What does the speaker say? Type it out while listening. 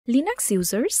Linux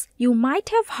users, you might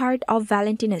have heard of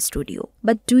Valentina Studio,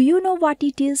 but do you know what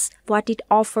it is, what it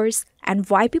offers, and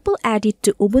why people add it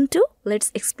to Ubuntu?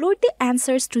 Let's explore the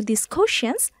answers to these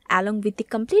questions along with the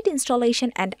complete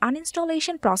installation and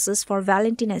uninstallation process for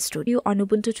Valentina Studio on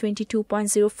Ubuntu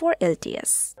 22.04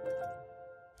 LTS.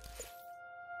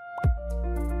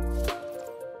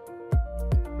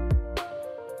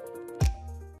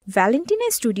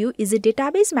 Valentina Studio is a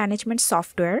database management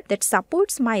software that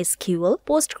supports MySQL,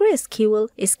 PostgreSQL,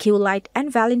 SQLite, and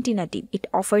Valentina DB. It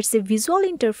offers a visual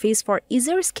interface for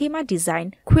easier schema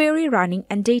design, query running,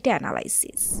 and data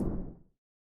analysis.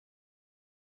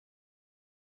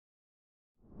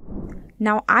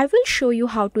 Now I will show you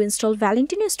how to install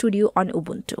Valentina Studio on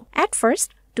Ubuntu. At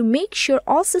first, to make sure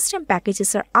all system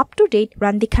packages are up to date,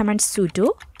 run the command sudo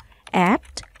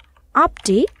apt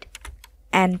update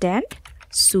and then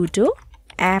sudo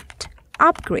apt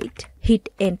upgrade. Hit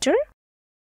enter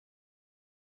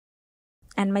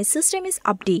and my system is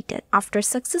updated. After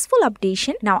successful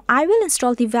updation, now I will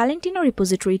install the Valentina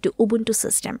repository to Ubuntu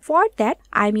system. For that,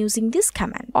 I am using this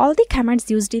command. All the commands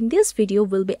used in this video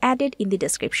will be added in the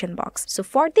description box. So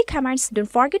for the commands, don't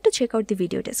forget to check out the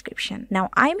video description. Now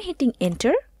I am hitting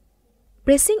enter,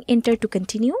 pressing enter to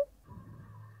continue.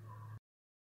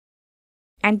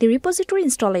 And the repository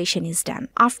installation is done.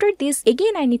 After this,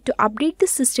 again I need to update the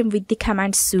system with the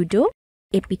command sudo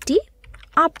apt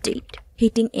update.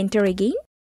 Hitting enter again.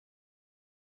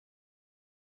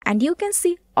 And you can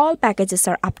see all packages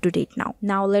are up to date now.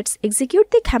 Now let's execute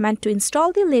the command to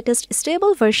install the latest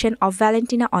stable version of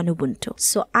Valentina on Ubuntu.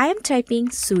 So I am typing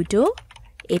sudo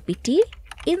apt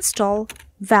install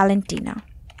Valentina.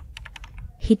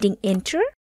 Hitting enter.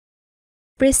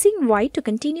 Pressing Y to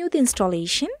continue the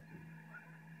installation.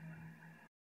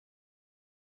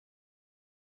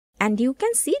 And you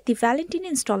can see the Valentina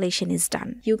installation is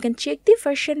done. You can check the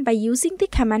version by using the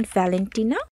command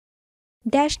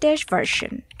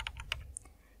valentina-version.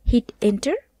 Hit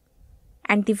enter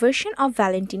and the version of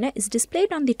Valentina is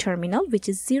displayed on the terminal, which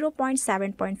is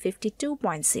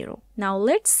 0.7.52.0. Now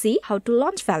let's see how to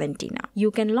launch Valentina. You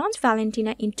can launch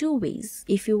Valentina in two ways.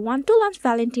 If you want to launch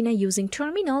Valentina using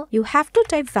terminal, you have to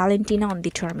type Valentina on the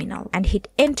terminal and hit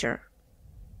enter.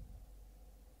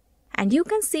 And you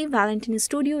can see Valentina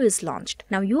Studio is launched.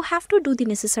 Now you have to do the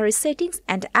necessary settings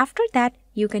and after that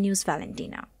you can use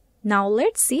Valentina. Now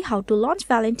let's see how to launch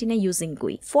Valentina using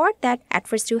GUI. For that, at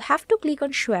first you have to click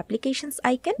on Show Applications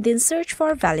icon, then search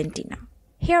for Valentina.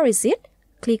 Here is it.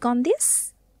 Click on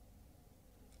this.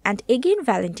 And again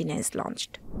Valentina is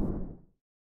launched.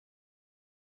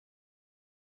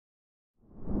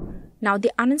 Now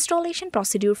the uninstallation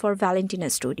procedure for Valentina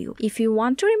Studio. If you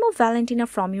want to remove Valentina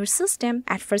from your system,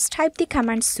 at first type the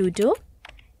command sudo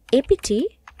apt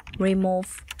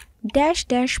remove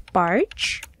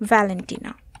 --purge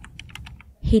Valentina.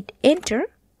 Hit enter.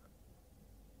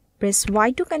 Press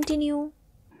Y to continue.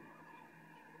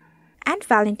 And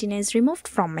Valentina is removed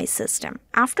from my system.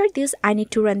 After this, I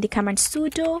need to run the command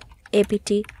sudo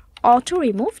apt auto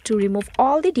remove to remove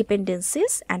all the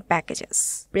dependencies and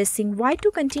packages. Pressing Y to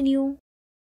continue.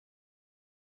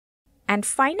 And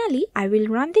finally, I will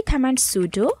run the command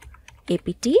sudo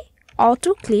apt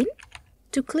auto clean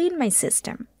to clean my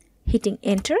system. Hitting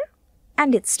enter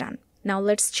and it's done. Now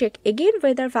let's check again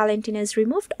whether Valentina is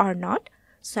removed or not.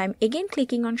 So I'm again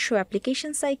clicking on Show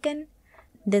Applications icon,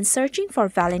 then searching for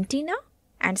Valentina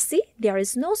and see there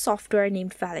is no software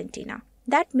named Valentina.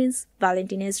 That means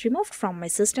Valentina is removed from my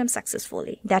system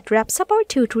successfully. That wraps up our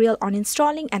tutorial on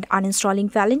installing and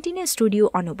uninstalling Valentina Studio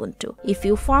on Ubuntu. If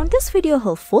you found this video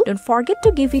helpful, don't forget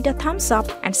to give it a thumbs up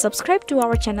and subscribe to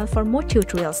our channel for more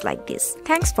tutorials like this.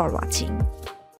 Thanks for watching.